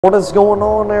What is going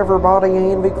on, everybody?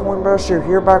 Envy Coinbuster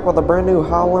here, back with a brand new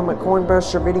high limit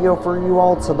Coinbuster video for you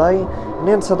all today. And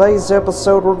in today's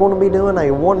episode, we're going to be doing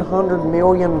a $100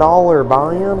 million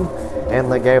buy-in,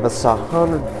 and they gave us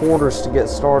 100 quarters to get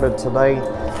started today.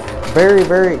 Very,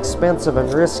 very expensive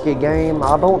and risky game.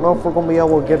 I don't know if we're going to be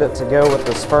able to get it to go with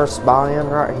this first buy-in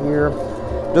right here,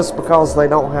 just because they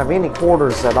don't have any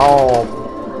quarters at all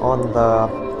on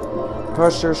the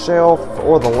pusher shelf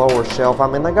or the lower shelf. I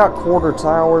mean, they got quarter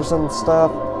towers and stuff,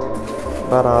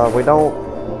 but we don't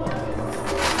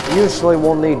usually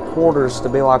will need quarters to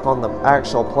be like on the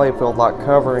actual playfield, like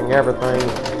covering everything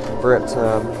for it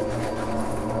to,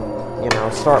 you know,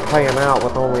 start paying out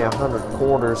with only 100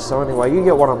 quarters. So anyway, you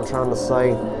get what I'm trying to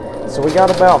say. So we got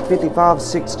about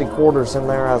 55-60 quarters in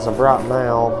there as of right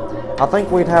now. I think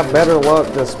we'd have better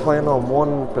luck just playing on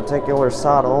one particular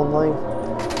side only,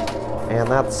 and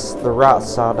that's the right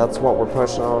side. That's what we're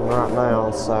pushing on right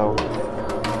now. So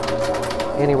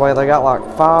anyway, they got like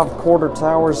 5 quarter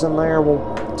towers in there.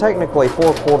 Well, technically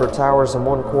 4 quarter towers and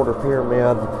 1 quarter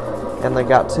pyramid, and they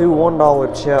got 2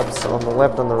 $1 chips on the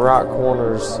left and the right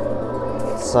corners.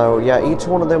 So yeah, each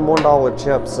one of them $1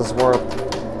 chips is worth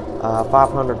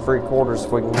 500 free quarters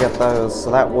if we can get those.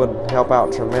 So that would help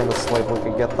out tremendously if we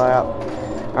could get that.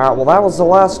 Alright, well, that was the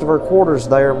last of our quarters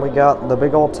there, and we got the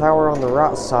big old tower on the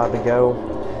right side to go.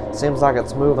 Seems like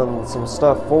it's moving some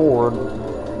stuff forward.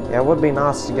 Yeah, it would be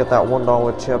nice to get that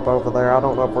 $1 chip over there. I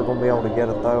don't know if we're going to be able to get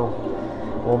it, though.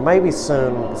 Well, maybe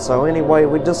soon. So anyway,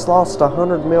 we just lost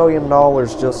 $100 million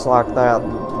just like that.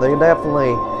 They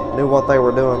definitely knew what they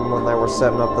were doing when they were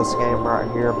setting up this game right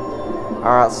here.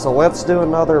 Alright, so let's do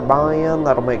another buy-in.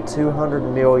 That'll make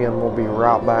 $200 million. We'll be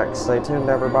right back. Stay tuned,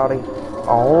 everybody.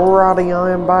 Alrighty,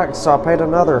 I am back. So I paid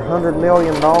another $100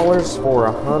 million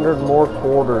for 100 more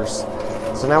quarters.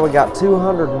 So now we got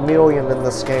 $200 million in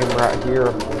this game right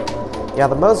here. Yeah,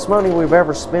 the most money we've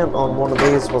ever spent on one of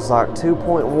these was like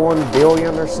 2.1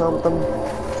 billion or something.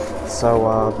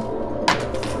 So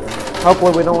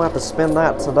hopefully we don't have to spend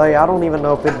that today. I don't even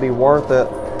know if it'd be worth it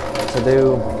to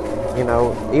do, you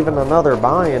know, even another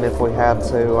buy-in if we had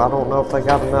to. I don't know if they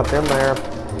got enough in there.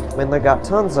 I mean, they got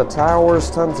tons of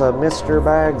towers, tons of mystery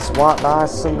bags, white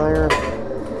dice in there.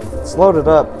 It's loaded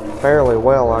up fairly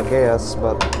well, I guess,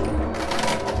 but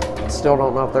still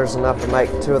don't know if there's enough to make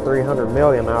 200 or 300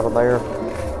 million out of there.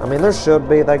 I mean, there should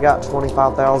be. They got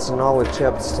 $25,000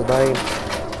 chips today.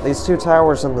 These 2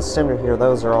 towers in the center here,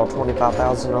 those are all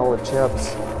 $25,000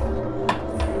 chips.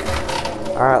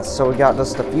 Alright, so we got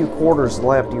just a few quarters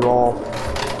left, you all.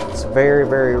 It's very,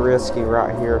 very risky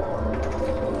right here.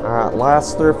 Alright,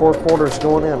 last 3 or 4 quarters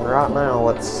going in right now.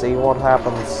 Let's see what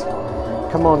happens.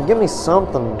 Come on, give me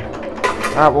something.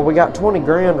 Alright, well, we got 20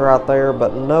 grand right there,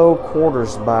 but no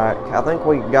quarters back. I think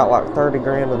we got like 30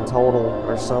 grand in total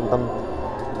or something.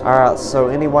 Alright, so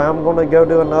anyway, I'm going to go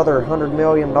do another $100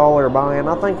 million buy-in.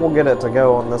 I think we'll get it to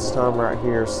go on this time right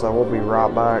here, so we'll be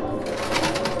right back.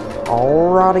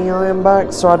 Alrighty, I am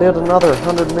back. So I did another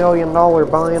 $100 million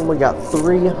buy-in. We got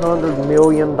 $300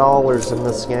 million in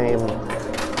this game.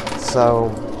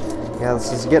 So, yeah,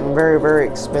 this is getting very, very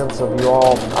expensive, you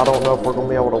all. I don't know if we're going to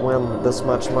be able to win this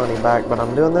much money back, but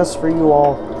I'm doing this for you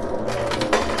all.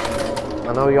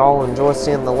 I know you all enjoy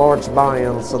seeing the large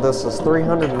buy-ins, so this is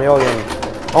 $300 million.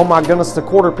 Oh my goodness, the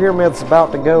quarter pyramid's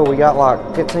about to go. We got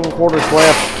like 15 quarters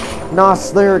left.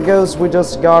 Nice, there it goes. We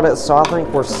just got it, so I think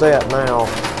we're set now,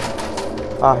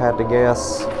 if I had to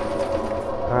guess.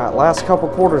 Alright, last couple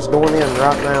quarters going in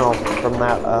right now from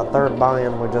that third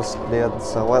buy-in we just did.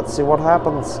 So let's see what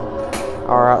happens.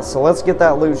 Alright, so let's get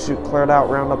that loot chute cleared out,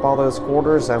 round up all those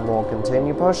quarters, and we'll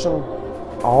continue pushing.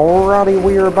 Alrighty,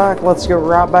 we are back. Let's go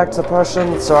right back to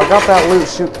pushing. So I got that loot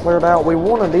chute cleared out. We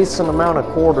won a decent amount of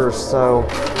quarters, so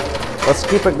let's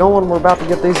keep it going. We're about to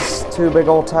get these 2 big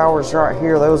old towers right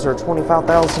here. Those are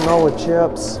 $25,000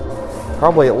 chips.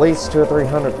 Probably at least 200 or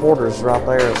 300 quarters right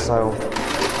there, so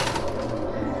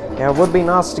yeah, it would be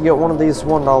nice to get one of these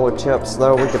 $1 chips,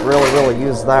 though. We could really, really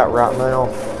use that right now.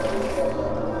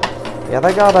 Yeah,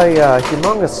 they got a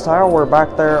humongous tower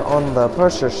back there on the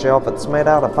pusher shelf. It's made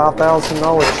out of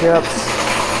 $5,000 chips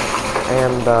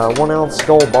and 1 ounce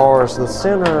gold bars. The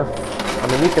center, I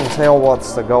mean, you can tell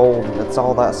what's the gold. It's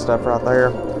all that stuff right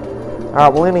there.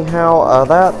 Alright, well, anyhow,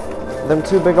 them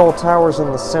 2 big old towers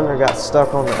in the center got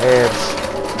stuck on the edge.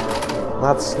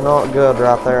 That's not good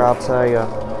right there, I'll tell you.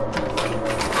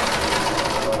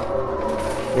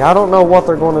 Yeah, I don't know what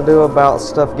they're going to do about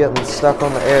stuff getting stuck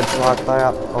on the edge like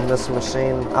that on this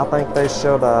machine. I think they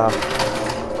should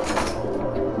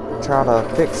try to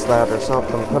fix that or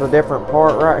something. Put a different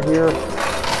part right here.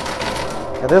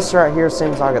 Yeah, this right here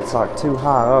seems like it's like too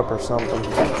high up or something.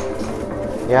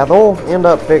 Yeah, they'll end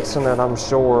up fixing it, I'm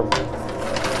sure.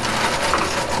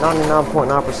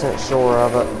 99.9% sure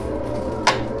of it.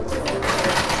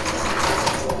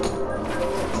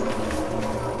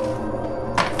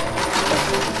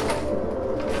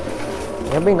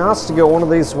 It'd be nice to get one of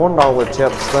these $1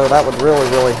 chips, though. That would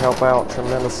really help out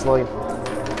tremendously.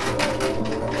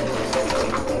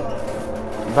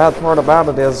 The bad part about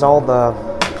it is all the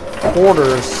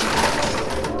quarters,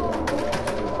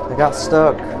 they got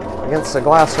stuck against the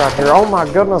glass right here. Oh my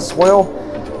goodness, well,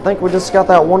 I think we just got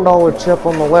that $1 chip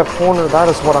on the left corner. That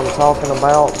is what I'm talking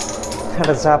about. That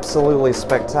is absolutely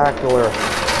spectacular.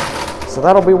 So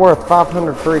that'll be worth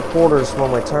 503 quarters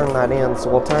when we turn that in. So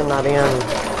we'll turn that in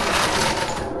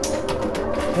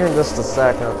here in just a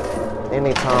second.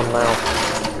 Anytime now.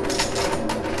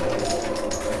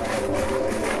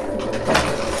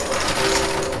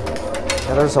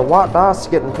 Now there's a white dice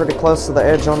getting pretty close to the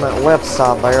edge on that left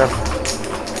side there.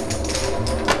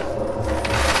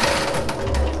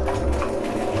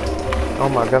 Oh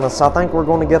my goodness, I think we're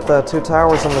going to get the two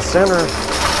towers in the center.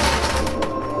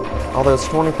 All those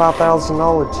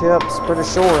 $25,000 chips, pretty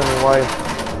sure anyway.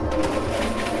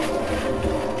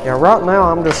 Yeah, right now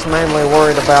I'm just mainly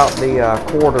worried about the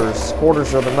quarters.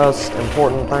 Quarters are the most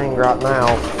important thing right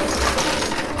now.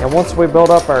 And once we build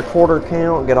up our quarter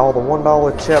count, get all the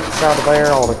 $1 chips out of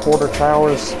there, all the quarter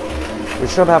towers, we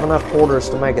should have enough quarters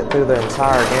to make it through the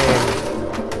entire game.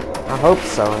 I hope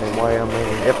so anyway. I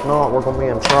mean, if not, we're going to be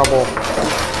in trouble.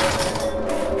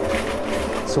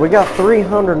 So we got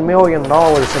 $300 million in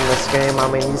this game.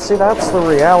 I mean, you see, that's the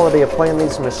reality of playing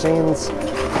these machines.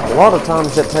 A lot of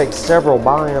times it takes several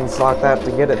buy-ins like that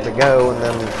to get it to go, and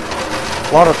then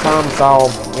a lot of times I'll,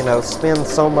 you know, spend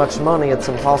so much money it's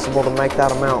impossible to make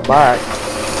that amount back.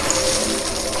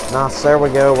 Nice, there we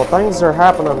go. Well, things are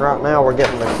happening right now. We're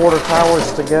getting the quarter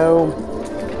towers to go.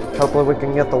 Hopefully we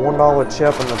can get the $1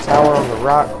 chip in the tower on the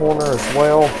right corner as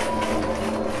well.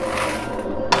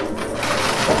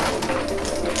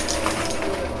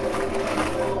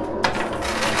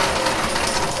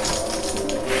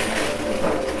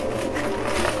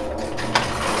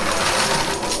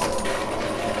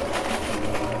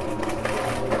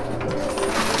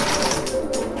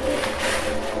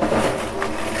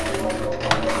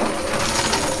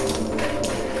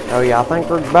 Oh yeah, I think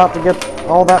we're about to get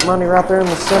all that money right there in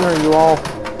the center, you all.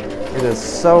 It is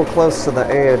so close to the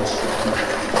edge.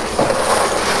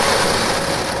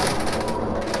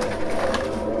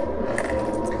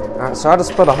 Alright, so I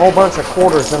just put a whole bunch of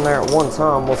quarters in there at one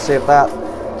time. We'll see if that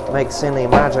makes any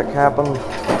magic happen.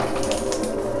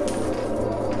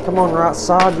 Come on, right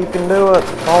side, you can do it.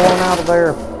 Fall on out of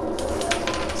there.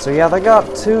 So yeah, they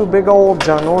got two big old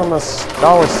ginormous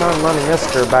 $sign money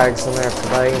mystery bags in there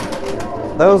today.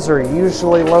 Those are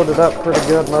usually loaded up pretty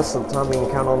good. Most of the time you can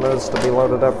count on those to be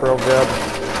loaded up real good.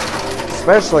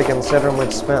 Especially considering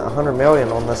we've spent $100 million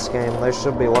on this game. They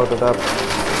should be loaded up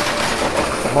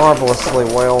marvelously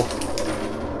well.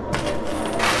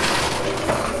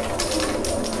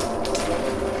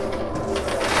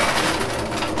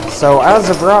 So as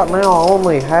of right now, I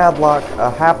only had like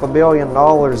 $500 million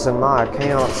in my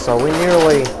account. So we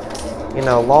nearly, you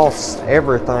know, lost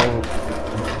everything.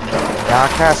 Yeah,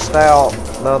 I cashed out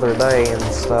the other day and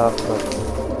stuff, but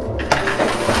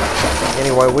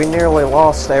anyway, we nearly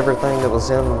lost everything that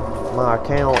was in my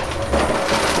account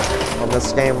on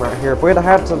this game right here. If we'd have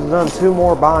had to have done 2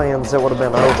 more buy-ins, it would have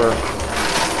been over.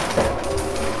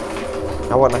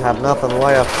 I wouldn't have had nothing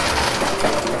left.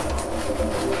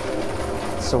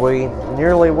 So we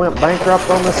nearly went bankrupt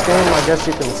on this game, I guess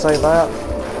you can say that.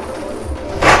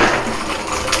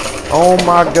 Oh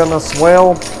my goodness,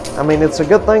 well, I mean, it's a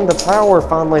good thing the tower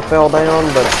finally fell down,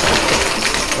 but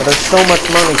there's so much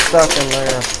money stuck in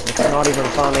there. It's not even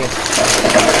funny.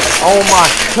 Oh my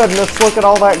goodness, look at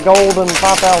all that gold and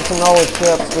 $5,000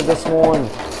 chips we just won.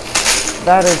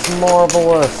 That is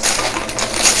marvelous.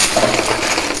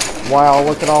 Wow,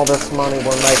 look at all this money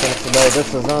we're making today.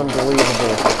 This is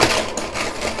unbelievable.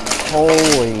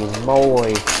 Holy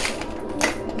moly.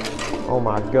 Oh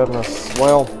my goodness.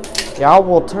 Well, yeah, I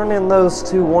will turn in those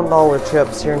 2 $1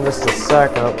 chips here in just a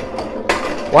second.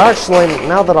 Well, actually,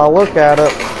 now that I look at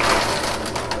it,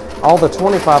 all the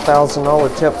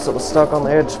 $25,000 chips that was stuck on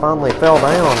the edge finally fell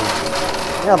down.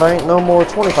 Yeah, there ain't no more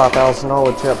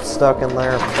 $25,000 chips stuck in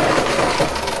there.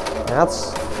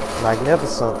 That's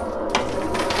magnificent.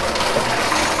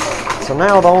 So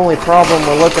now the only problem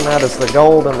we're looking at is the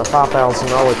gold and the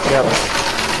 $5,000 chips.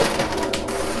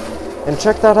 And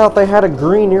check that out, they had a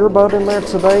green earbud in there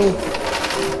today.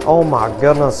 Oh my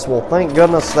goodness, well thank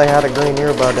goodness they had a green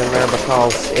earbud in there,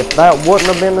 because if that wouldn't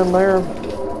have been in there,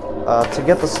 to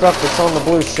get the stuff that's on the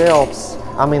blue shelves,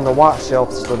 the white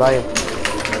shelves today,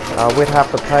 we'd have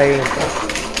to pay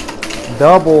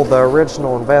double the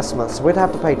original investment. So we'd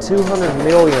have to pay 200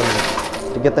 million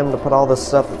to get them to put all this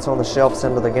stuff that's on the shelves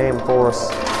into the game for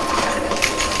us.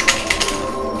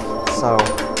 So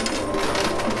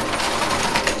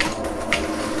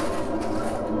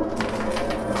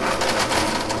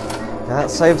that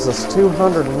saves us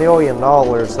 $200 million.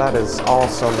 That is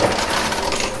awesome.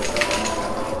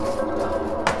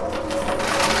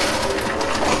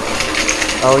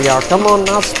 Oh yeah, come on,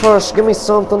 nice push. Give me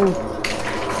something.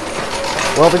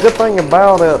 Well, the good thing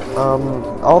about it,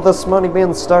 all this money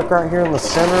being stuck right here in the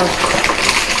center,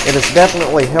 it is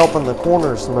definitely helping the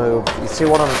corners move. You see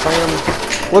what I'm saying?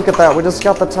 Look at that. We just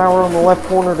got the tower on the left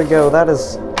corner to go. That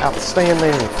is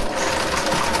outstanding.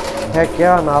 Heck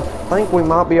yeah, and I think we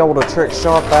might be able to trick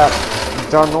shot that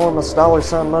ginormous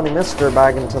 $ money mystery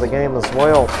bag into the game as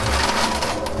well.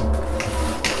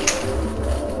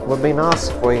 Would be nice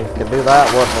if we could do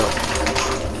that, wouldn't it?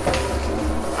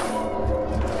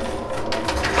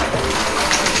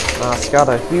 Nice, got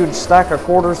a huge stack of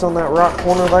quarters on that right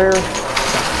corner there.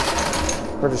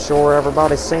 Pretty sure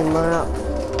everybody's seen that.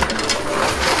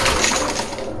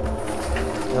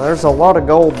 Now, there's a lot of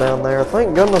gold down there.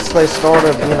 Thank goodness they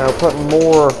started, you know, putting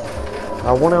more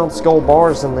 1 ounce gold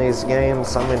bars in these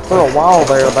games. I mean, for a while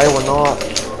there, they were not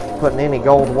putting any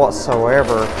gold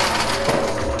whatsoever.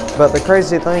 But the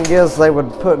crazy thing is, they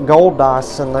would put gold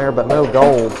dice in there, but no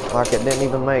gold. Like, it didn't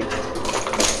even make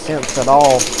sense at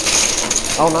all.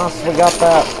 Oh, nice, we got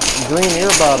that green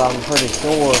earbud, I'm pretty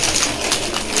sure.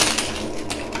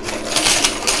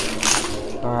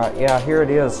 Alright, yeah, here it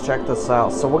is. Check this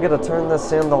out. So we'll get to turn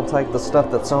this in. They'll take the stuff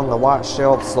that's on the white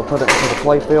shelves. They'll put it into the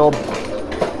playfield.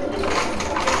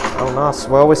 Oh, nice.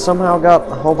 Well, we somehow got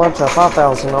a whole bunch of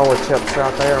 $5,000 chips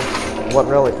right there. Wasn't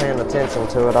really paying attention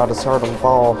to it. I just heard them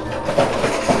fall.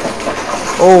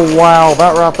 Oh, wow.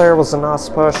 That right there was a nice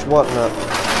push, wasn't it?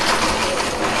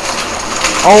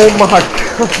 Oh, my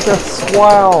goodness.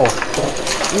 Wow.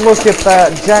 Look at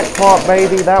that. Jackpot,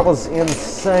 baby. That was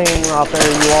insane right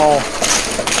there, you all.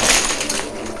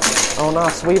 Oh,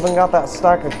 nice. We even got that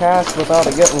stack of cash without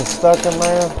it getting stuck in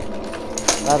there.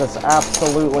 That is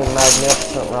absolutely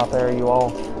magnificent right there, you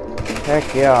all.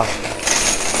 Heck yeah.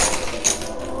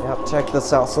 Yep, check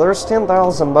this out. So there's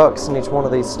 10,000 bucks in each one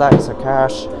of these stacks of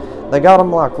cash. They got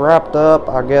them like wrapped up,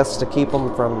 I guess, to keep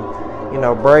them from, you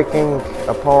know, breaking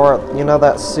apart. You know,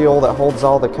 that seal that holds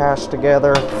all the cash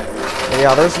together. But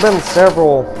yeah, there's been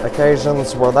several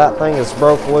occasions where that thing is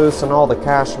broke loose and all the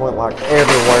cash went like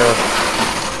everywhere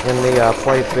in the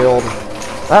playfield.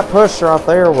 That push right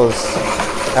there was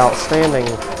outstanding.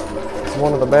 It's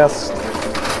one of the best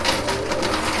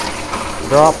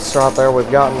drops right there we've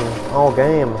gotten all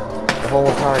game, the whole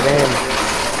entire game.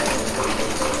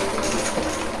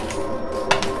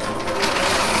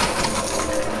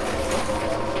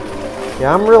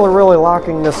 Yeah, I'm really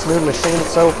liking this new machine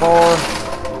so far.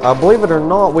 Believe it or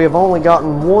not, we have only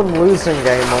gotten one losing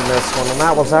game on this one, and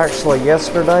that was actually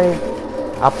yesterday.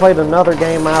 I played another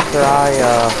game after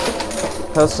I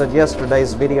posted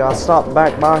yesterday's video. I stopped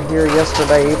back by here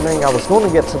yesterday evening. I was going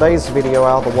to get today's video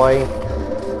out of the way,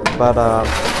 but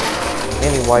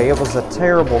anyway, it was a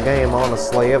terrible game,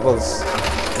 honestly. It was,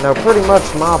 you know, pretty much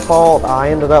my fault.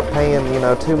 I ended up paying, you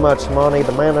know, too much money.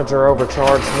 The manager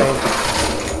overcharged me.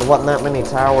 There wasn't that many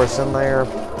towers in there.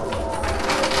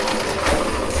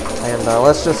 And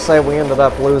let's just say we ended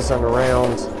up losing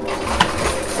around,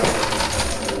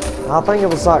 I think it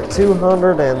was like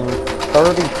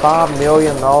 $235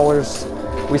 million.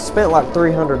 We spent like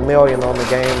 $300 million on the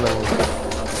game, and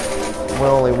we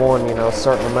only won, you know, a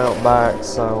certain amount back.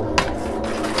 So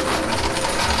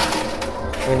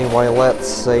anyway, let's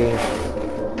see.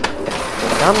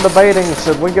 I'm debating,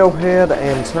 should we go ahead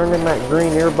and turn in that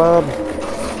green earbud,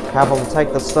 have them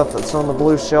take the stuff that's on the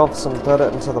blue shelves and put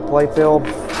it into the playfield.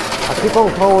 I keep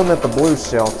on calling it the blue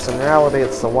shelves. In reality,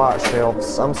 it's the white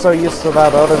shelves. I'm so used to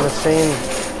that other machine,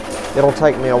 it'll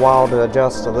take me a while to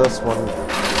adjust to this one.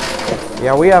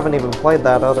 Yeah, we haven't even played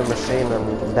that other machine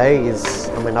in days.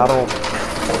 I mean, I don't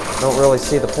really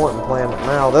see the point in playing it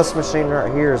now. This machine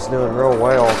right here is doing real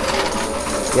well.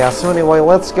 Yeah, so anyway,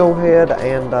 let's go ahead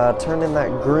and turn in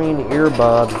that green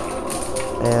earbud,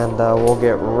 and we'll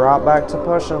get right back to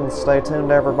pushing. Stay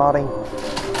tuned, everybody.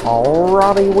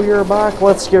 Alrighty, we are back.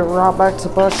 Let's get right back to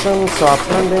pushing. So I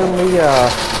turned in the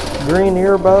green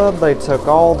earbud. They took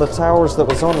all the towers that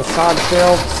was on the side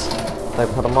shelves. They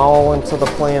put them all into the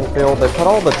playing field. They put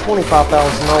all the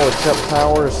 $25,000 chip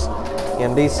towers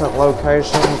in decent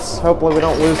locations. Hopefully we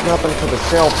don't lose nothing to the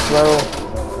shelves though.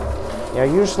 Yeah,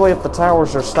 usually if the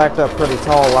towers are stacked up pretty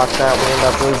tall like that, we end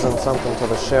up losing something to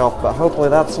the shelf, but hopefully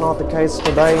that's not the case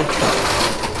today.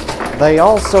 They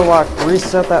also like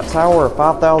reset that tower of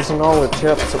 $5,000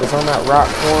 chips. It was on that right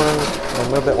corner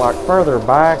and moved it like further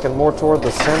back and more toward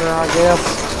the center, I guess.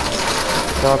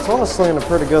 So it's honestly in a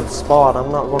pretty good spot.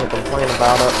 I'm not going to complain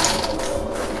about it.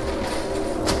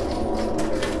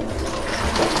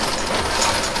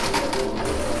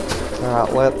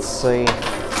 Alright, let's see.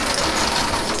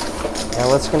 Yeah,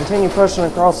 let's continue pushing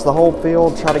across the whole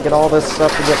field, try to get all this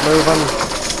stuff to get moving.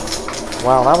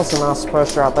 Wow, that was a nice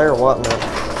push right there, wasn't it?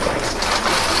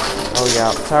 Oh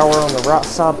yeah, the tower on the right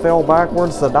side fell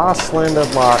backwards. The dice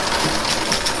landed like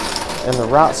in the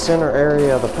right center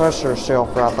area of the pusher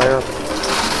shelf right there.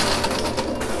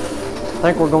 I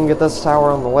think we're going to get this tower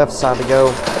on the left side to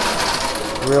go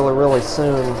really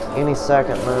soon, any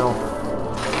second now.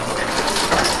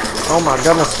 Oh my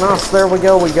goodness, nice, there we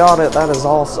go, we got it, that is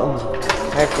awesome.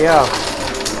 Heck yeah.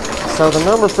 So the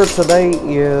number for today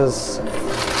is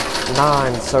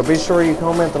 9, so be sure you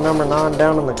comment the number 9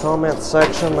 down in the comments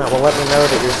section. That will let me know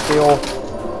that you're still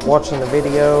watching the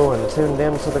video and tuned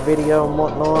in to the video and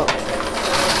whatnot.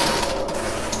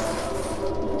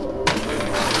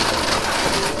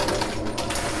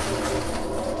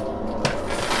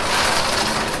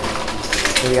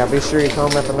 So yeah, be sure you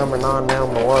comment the number 9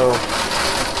 down below.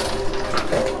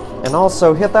 And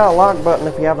also hit that like button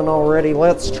if you haven't already.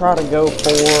 Let's try to go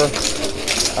for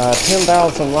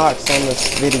 10,000 likes on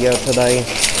this video today.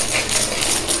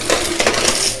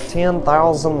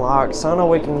 10,000 likes. I know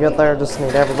we can get there, just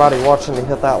need everybody watching to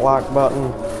hit that like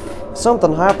button. If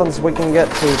something happens, we can get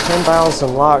to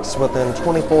 10,000 likes within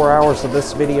 24 hours of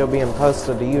this video being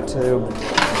posted to YouTube.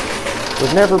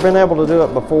 We've never been able to do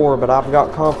it before, but I've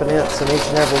got confidence in each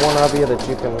and every one of you that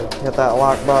you can hit that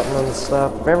like button and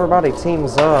stuff. If everybody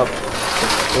teams up,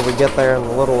 we would get there in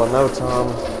a little of no time.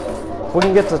 If we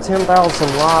can get to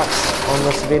 10,000 likes on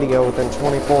this video within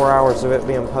 24 hours of it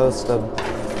being posted,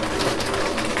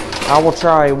 I will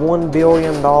try a $1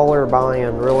 billion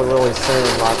buy-in really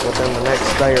soon, like within the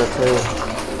next day or two.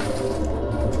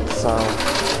 So,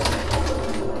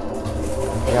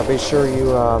 yeah, be sure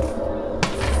you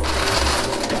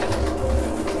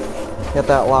hit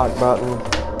that like button.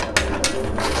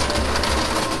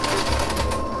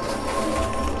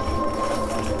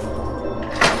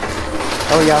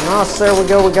 Oh yeah, nice, there we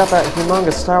go, we got that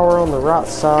humongous tower on the right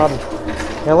side.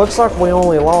 Yeah, it looks like we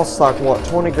only lost like, what,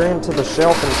 20 grand to the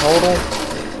shelf in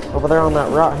total? Over there on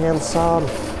that right hand side.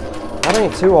 That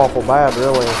ain't too awful bad,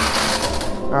 really.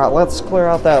 Alright, let's clear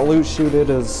out that loot chute. It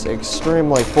is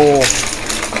extremely full.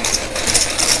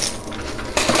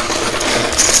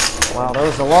 Wow,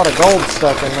 there's a lot of gold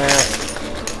stuck in there.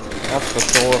 That's for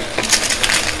sure.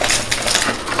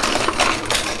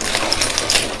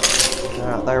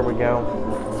 Alright, there we go.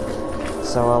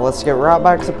 So let's get right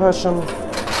back to pushing.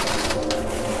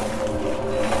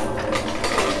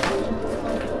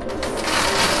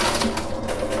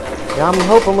 Yeah, I'm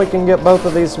hoping we can get both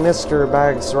of these mystery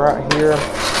bags right here.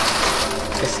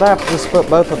 The staff just put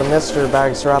both of the mystery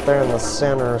bags right there in the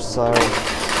center, so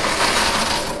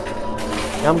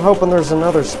I'm hoping there's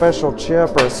another special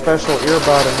chip or a special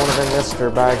earbud in one of them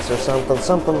mystery bags or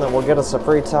something that will get us a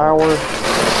free tower,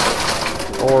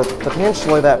 or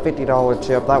potentially that $50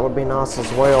 chip. That would be nice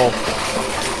as well.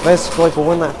 Basically, if we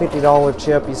win that $50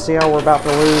 chip, you see how we're about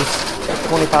to lose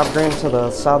 25 grand to the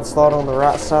side slot on the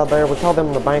right side there. We call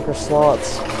them the banker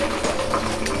slots.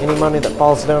 Any money that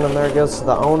falls down in there goes to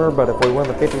the owner, but if we win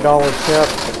the $50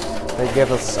 chip, they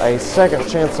give us a second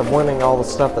chance of winning all the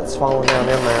stuff that's falling down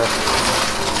in there,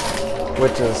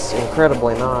 which is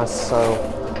incredibly nice. So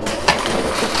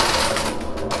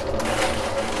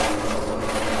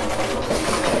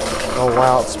oh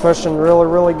wow, it's pushing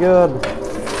really good.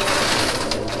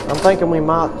 I'm thinking we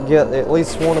might get at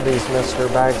least one of these mystery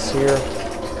bags here.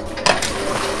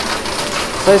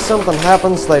 Say something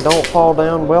happens, they don't fall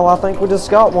down. Well, I think we just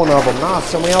got one of them.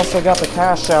 Nice, and we also got the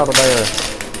cash out of there.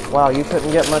 Wow, you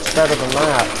couldn't get much better than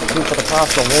that. 2 for the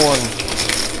price of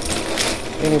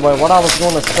 1. Anyway, what I was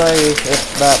going to say,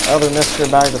 if that other mystery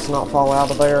bag does not fall out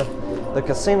of there, the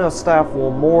casino staff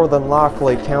will more than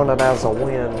likely count it as a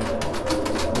win.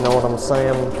 You know what I'm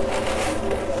saying?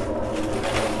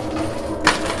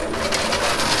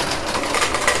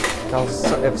 Because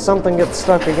if something gets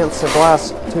stuck against the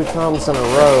glass 2 times in a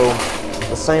row,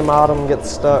 the same item gets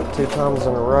stuck 2 times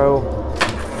in a row,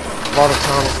 a lot of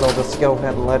times they'll just go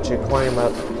ahead and let you claim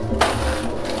it.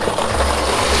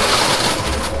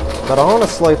 But I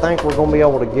honestly think we're going to be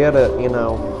able to get it, you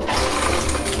know,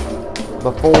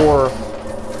 before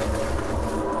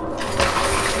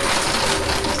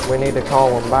we need to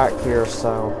call them back here,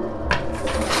 so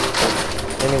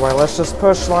Anyway, let's just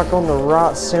push like on the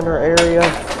right center area.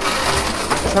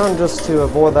 Trying just to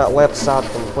avoid that left side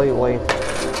completely.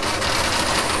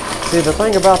 See, the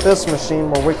thing about this machine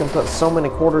where we can put so many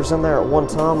quarters in there at one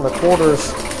time, the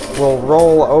quarters will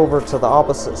roll over to the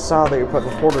opposite side that you're putting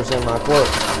quarters in. Like,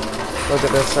 look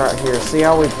at this right here. See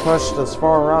how we pushed as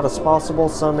far right as possible?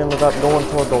 Some ended up going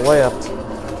toward the left.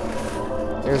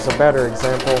 Here's a better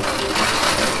example.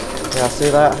 Yeah, see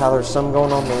that? How there's some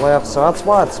going on the left. So that's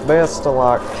why it's best to,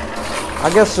 like,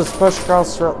 I guess just push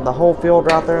across the whole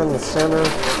field right there in the center,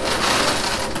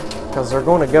 because they're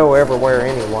going to go everywhere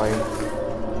anyway.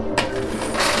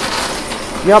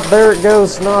 Yep, there it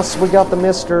goes. Nice. We got the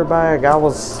mystery bag. I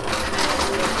was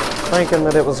thinking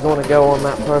that it was going to go on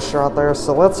that push right there.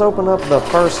 So let's open up the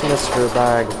first mystery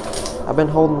bag. I've been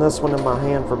holding this one in my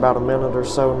hand for about a minute or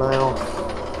so now.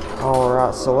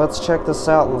 Alright, so let's check this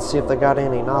out and see if they got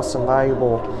any nice and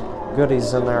valuable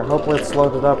goodies in there. Hopefully it's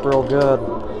loaded up real good.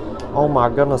 Oh my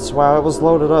goodness, wow, it was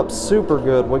loaded up super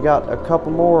good. We got a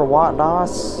couple more white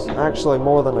dice. Actually,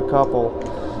 more than a couple.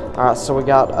 Alright, so we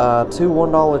got 2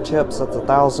 $1 chips. That's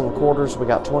 1,000 quarters. We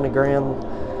got 20 grand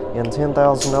in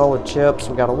 $10,000 chips.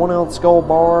 We got a 1 ounce gold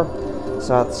bar.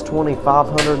 So that's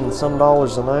 $2,500 and some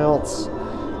dollars an ounce.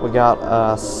 We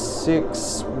got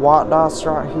 6 white dice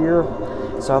right here.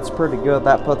 So that's pretty good.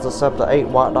 That puts us up to 8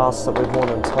 white dice that we've won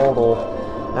in total.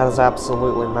 That is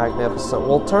absolutely magnificent.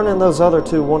 We'll turn in those other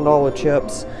 2 $1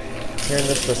 chips here in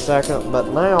just a second.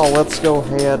 But now let's go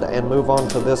ahead and move on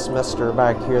to this mystery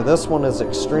bag here. This one is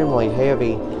extremely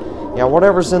heavy. Yeah,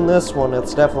 whatever's in this one,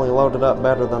 it's definitely loaded up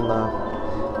better than the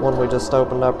one we just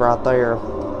opened up right there.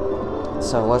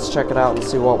 So let's check it out and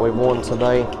see what we've won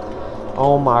today.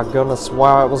 Oh my goodness,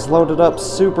 wow, it was loaded up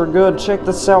super good. Check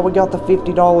this out, we got the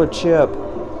 $50 chip.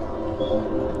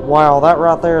 Wow, that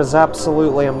right there is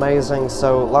absolutely amazing.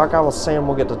 So, like I was saying,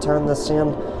 we'll get to turn this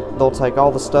in. They'll take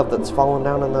all the stuff that's fallen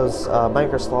down in those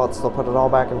banker slots. They'll put it all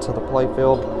back into the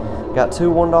playfield. Got 2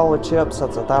 $1 chips.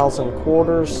 That's 1,000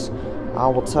 quarters. I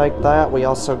will take that. We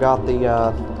also got the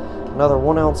another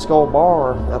 1 ounce gold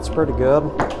bar. That's pretty good.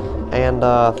 And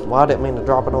well, I didn't mean to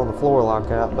drop it on the floor like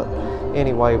that, but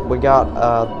anyway, we got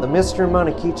the mystery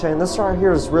money keychain. This right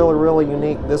here is really, really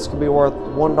unique. This could be worth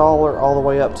 $1 all the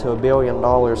way up to $1 billion.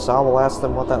 So I will ask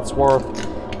them what that's worth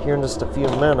here in just a few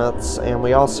minutes. And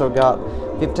we also got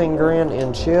 15 grand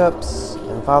in chips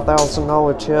and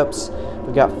 $5,000 chips.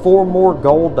 We got 4 more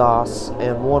gold dice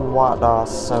and 1 white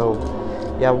dice. So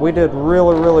yeah, we did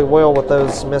really, really well with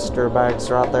those mystery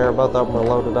bags right there. Both of them are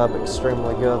loaded up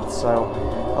extremely good. So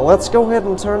let's go ahead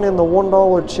and turn in the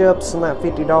 $1 chips and that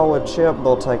 $50 chip.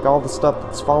 They'll take all the stuff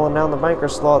that's falling down the banker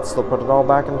slots. They'll put it all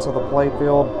back into the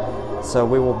playfield. So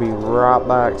we will be right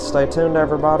back. Stay tuned,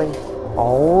 everybody.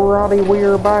 Alrighty, we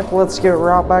are back. Let's get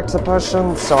right back to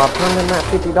pushing. So I turned in that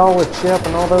 $50 chip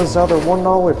and all those other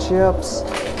 $1 chips.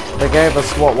 They gave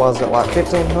us, what was it, like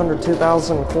 1,500,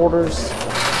 2,000 quarters?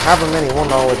 However many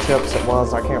 $1 chips it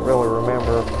was, I can't really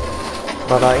remember.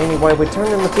 But anyway, we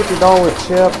turned in the $50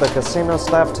 chip. The casino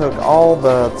staff took all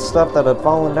the stuff that had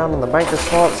fallen down in the banker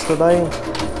slots today.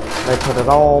 They put it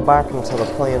all back into the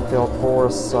playing field for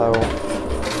us. So,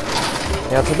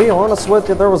 yeah, to be honest with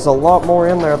you, there was a lot more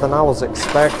in there than I was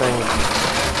expecting.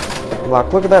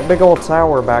 Like, look at that big old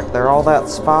tower back there. All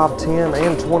that's $5, $10,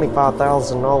 and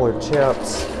 $25,000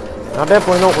 chips. I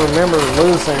definitely don't remember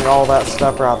losing all that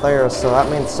stuff right there. So that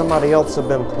means somebody else had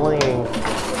been playing.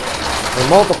 And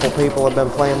multiple people have been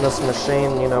playing this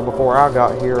machine, you know, before I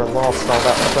got here and lost all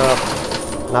that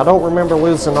stuff. And I don't remember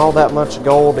losing all that much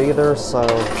gold either, so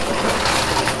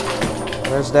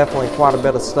there's definitely quite a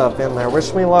bit of stuff in there.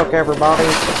 Wish me luck, everybody.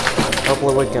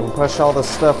 Hopefully we can push all this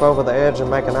stuff over the edge and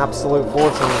make an absolute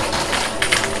fortune.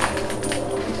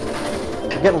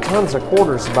 I'm getting tons of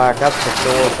quarters back, that's for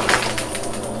sure.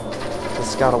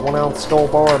 Just got a 1 ounce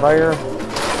gold bar there.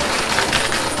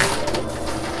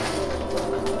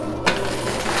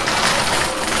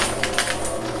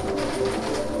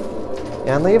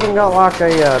 And they even got like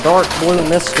a dark blue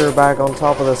mystery bag on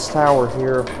top of this tower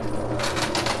here.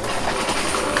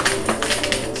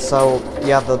 So,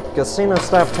 yeah, the casino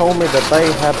staff told me that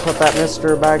they had put that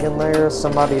mystery bag in there.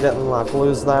 Somebody didn't like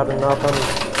lose that or nothing.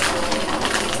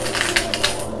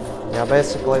 Yeah,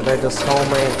 basically they just told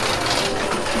me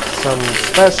some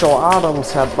special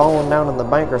items had fallen down in the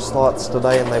banker slots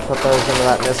today and they put those into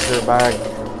that mystery bag.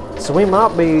 So we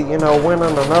might be, you know,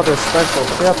 winning another special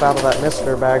chip out of that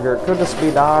mystery bag, or it could just be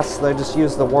dice. They just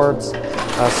use the words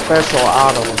special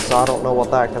items, so I don't know what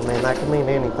that can mean. That could mean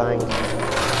anything.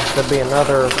 Could be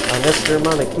another mystery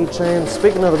money keychain.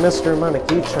 Speaking of the mystery money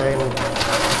keychain,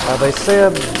 they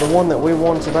said the one that we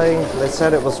won today, they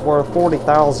said it was worth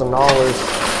 $40,000.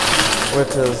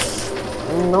 which is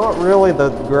not really the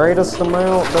greatest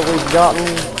amount that we've gotten.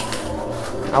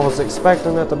 I was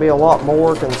expecting it to be a lot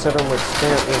more considering we've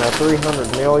spent,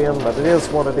 300 million, but it is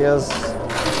what it is.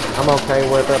 I'm okay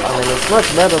with it. I mean, it's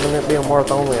much better than it being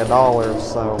worth only $1,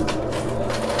 so.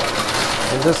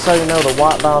 And just so you know, the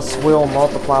white dice will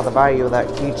multiply the value of that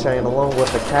keychain along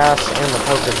with the cash and the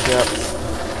poker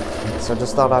chips. So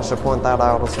just thought I should point that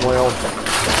out as well.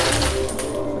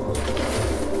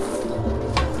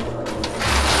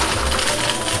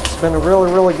 It's been a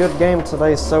really good game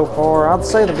today so far. I'd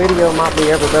say the video might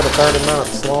be every bit of 30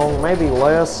 minutes long, maybe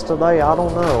less today, I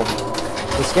don't know.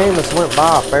 This game has went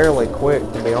by fairly quick,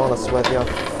 to be honest with you.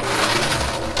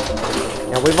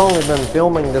 And we've only been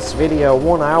filming this video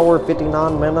 1 hour,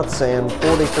 59 minutes, and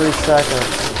 43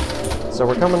 seconds. So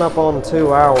we're coming up on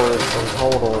 2 hours in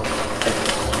total.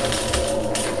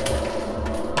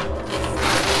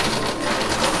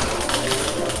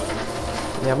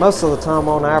 Yeah, most of the time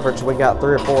on average we got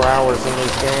 3 or 4 hours in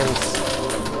these games.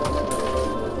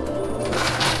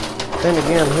 Then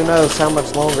again, who knows how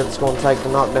much longer it's going to take to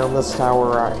knock down this tower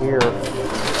right here.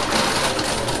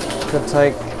 Could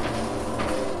take,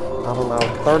 I don't know,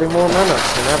 30 more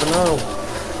minutes, you never know.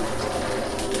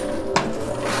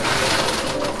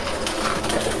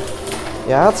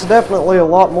 Yeah, that's definitely a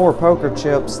lot more poker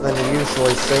chips than you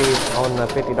usually see on the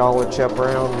 $50 chip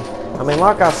round. I mean,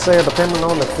 like I said, depending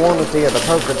on the quantity of the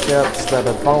poker chips that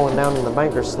have fallen down in the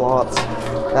banker slots,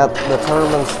 that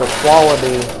determines the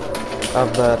quality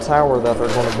of the tower that they're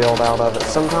going to build out of it.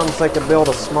 Sometimes they could build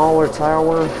a smaller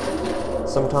tower,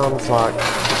 sometimes like,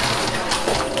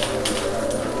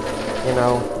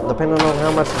 depending on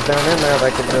how much is down in there,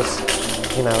 they could just,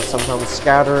 sometimes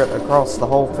scatter it across the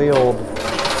whole field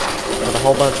with a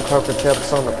whole bunch of poker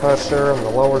chips on the pusher and the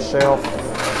lower shelf.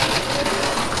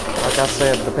 Like I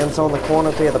said, it depends on the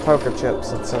quantity of the poker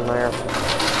chips that's in there.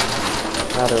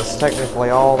 That is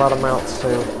technically all that amounts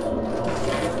to.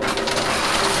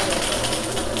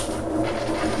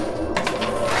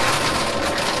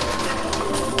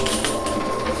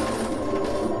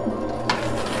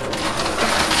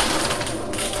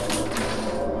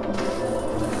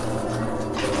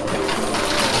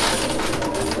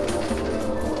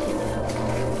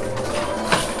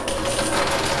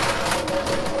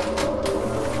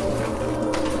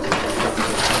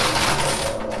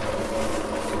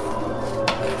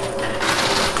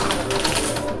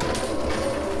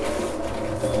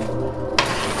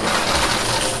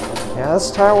 Yeah,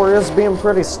 this tower is being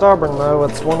pretty stubborn though.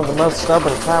 It's one of the most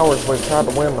stubborn towers we've tried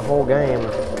to win the whole game.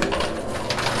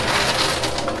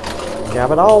 Yeah,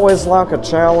 but I always like a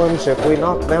challenge. If we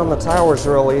knock down the towers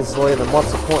real easily, then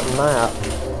what's the point in that?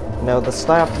 The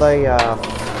staff, they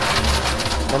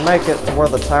make it to where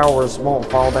the towers won't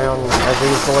fall down as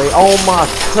easily. Oh my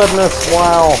goodness,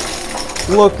 wow.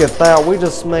 Look at that. We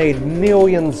just made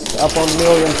millions upon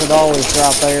millions of dollars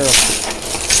right there.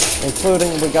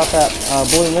 Including, we got that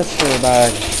blue mystery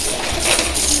bag.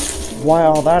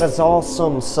 Wow, that is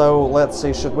awesome. So, let's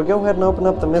see, should we go ahead and open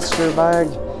up the mystery bag?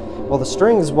 Well, the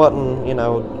strings wasn't,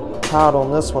 tied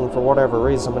on this one for whatever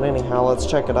reason, but anyhow, let's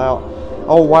check it out.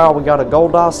 Oh wow, we got a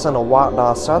gold dice and a white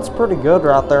dice. So that's pretty good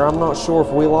right there. I'm not sure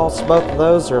if we lost both of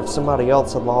those or if somebody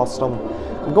else had lost them.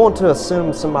 I'm going to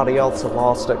assume somebody else had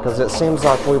lost it because it seems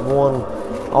like we've won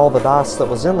all the dice that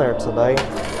was in there today.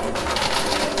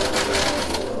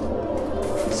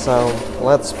 So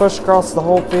let's push across the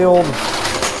whole field.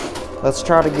 Let's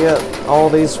try to get all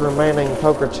these remaining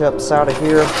poker chips out of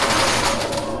here.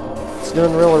 It's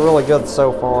doing really good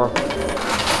so far.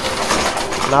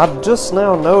 And I just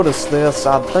now noticed this.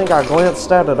 I think I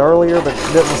glanced at it earlier but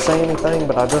didn't say anything,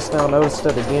 but I just now noticed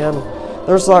it again.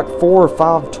 There's like 4 or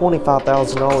 5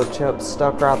 $25,000 chips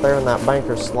stuck right there in that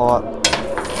banker slot.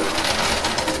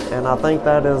 And I think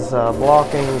that is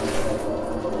blocking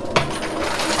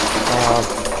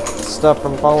stuff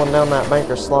from falling down that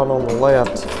banker slot on the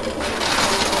left,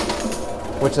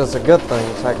 which is a good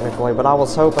thing technically, but I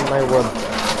was hoping they would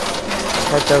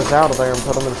take those out of there and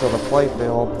put them into the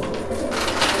playfield.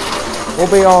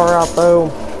 We'll be alright though.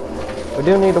 We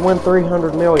do need to win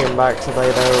 300 million back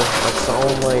today though. That's the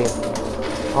only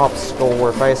obstacle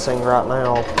we're facing right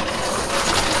now.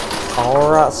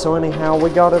 Alright, so anyhow, we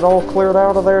got it all cleared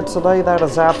out of there today. That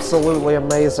is absolutely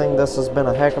amazing. This has been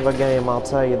a heck of a game, I'll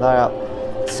tell you that.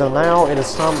 So now it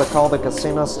is time to call the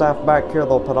casino staff back here.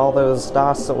 They'll put all those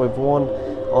dice that we've won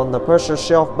on the pusher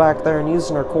shelf back there, and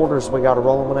using our quarters, we got to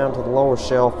roll them down to the lower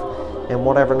shelf, and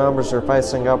whatever numbers are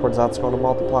facing upwards, that's going to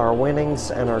multiply our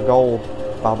winnings and our gold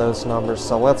by those numbers.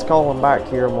 So let's call them back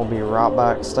here, and we'll be right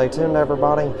back. Stay tuned,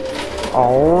 everybody.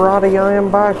 Alrighty, I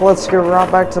am back. Let's get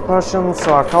right back to pushing.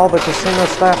 So I called the casino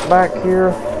staff back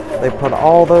here. They put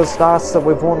all those dice that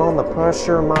we've won on the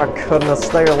pressure. My goodness,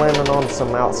 they are landing on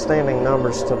some outstanding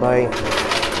numbers today.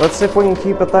 Let's see if we can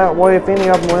keep it that way. If any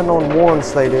of them land on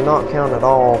ones, they do not count at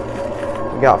all.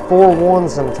 We got 4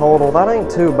 ones in total. That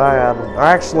ain't too bad. Or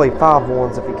actually 5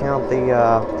 ones if you count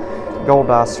the gold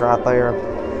dice right there.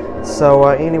 So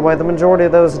anyway, the majority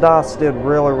of those dice did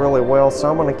really, really well. So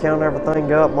I'm going to count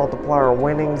everything up, multiply our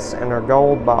winnings and our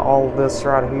gold by all of this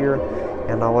right here.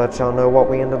 And I'll let y'all know what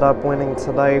we ended up winning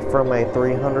today from a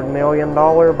 $300 million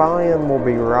buy-in. We'll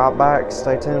be right back.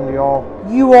 Stay tuned, y'all.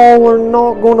 You all are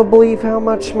not going to believe how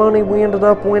much money we ended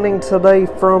up winning today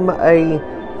from a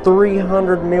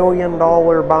 $300 million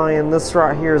buy-in. This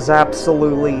right here is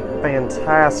absolutely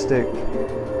fantastic.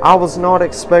 I was not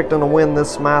expecting to win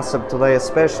this massive today,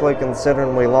 especially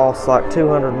considering we lost like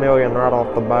 $200 million right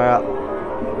off the bat.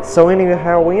 So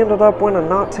anyhow, we ended up winning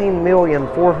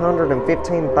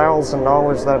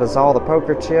 $19,415,000. That is all the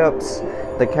poker chips,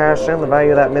 the cash, and the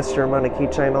value of that mystery money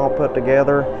keychain all put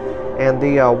together. And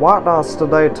the white dice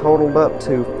today totaled up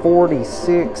to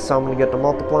 46. So I'm going to get to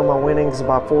multiply my winnings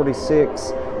by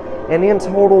 46. And in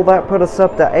total, that put us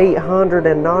up to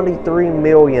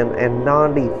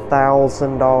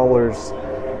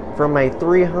 $893,090,000 from a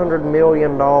 $300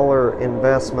 million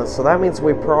investment. So that means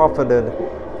we profited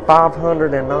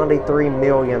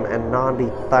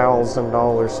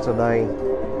 $593,090,000 today.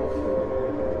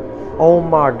 Oh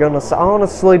my goodness, I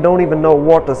honestly don't even know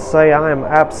what to say. I am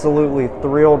absolutely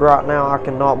thrilled right now. I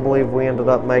cannot believe we ended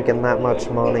up making that much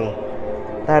money.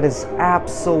 That is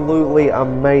absolutely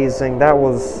amazing. That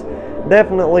was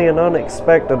definitely an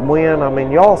unexpected win. I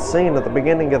mean, y'all seen at the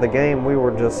beginning of the game we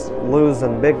were just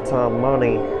losing big time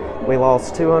money. We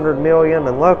lost $200 million,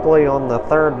 and luckily on the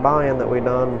third buy-in that we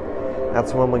done,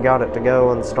 that's when we got it to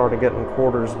go and started getting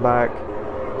quarters back.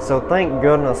 So thank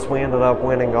goodness we ended up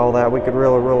winning all that. We could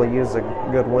really use a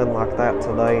good win like that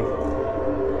today.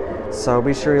 So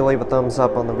be sure you leave a thumbs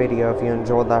up on the video if you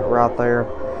enjoyed that right there.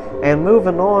 And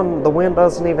moving on, the win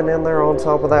doesn't even end there. On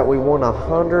top of that, we won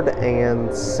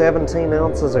 117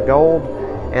 ounces of gold.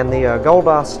 And the gold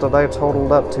dice today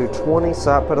totaled up to 20, so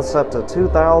that put us up to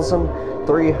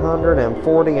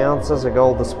 2,340 ounces of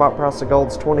gold. The spot price of gold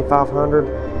is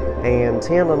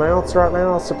 $2,510 an ounce right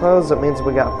now, I suppose. That means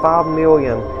we got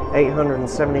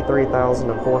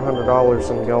 $5,873,400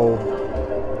 in gold.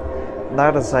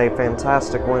 That is a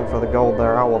fantastic win for the gold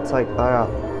there. I will take that.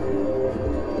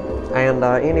 And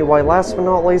anyway, last but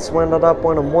not least, we ended up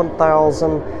winning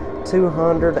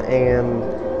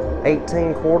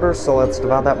 1,218 quarters. So let's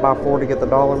divide that by 4 to get the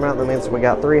dollar amount. That means we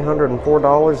got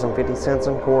 $304.50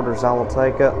 in quarters. I will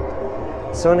take it.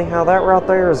 So anyhow, that right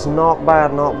there is not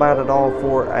bad at all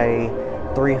for a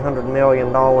 $300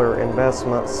 million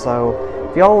investment. So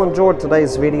if y'all enjoyed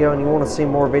today's video and you want to see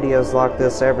more videos like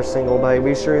this every single day,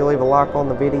 be sure you leave a like on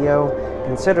the video.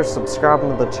 Consider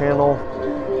subscribing to the channel.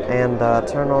 And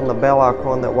turn on the bell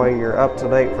icon, that way you're up to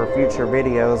date for future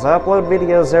videos. I upload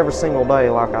videos every single day,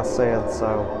 like I said.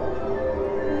 So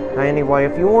anyway,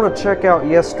 if you want to check out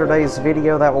yesterday's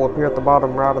video, that will appear at the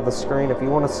bottom right of the screen. If you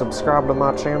want to subscribe to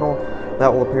my channel,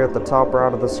 that will appear at the top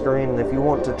right of the screen. And if you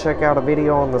want to check out a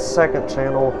video on the second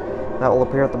channel, that will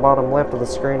appear at the bottom left of the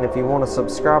screen. If you want to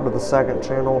subscribe to the second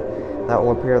channel, that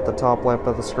will appear at the top left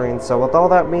of the screen. So with all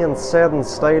that being said and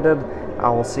stated, I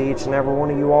will see each and every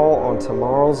one of you all on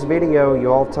tomorrow's video.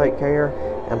 You all take care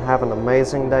and have an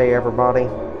amazing day, everybody.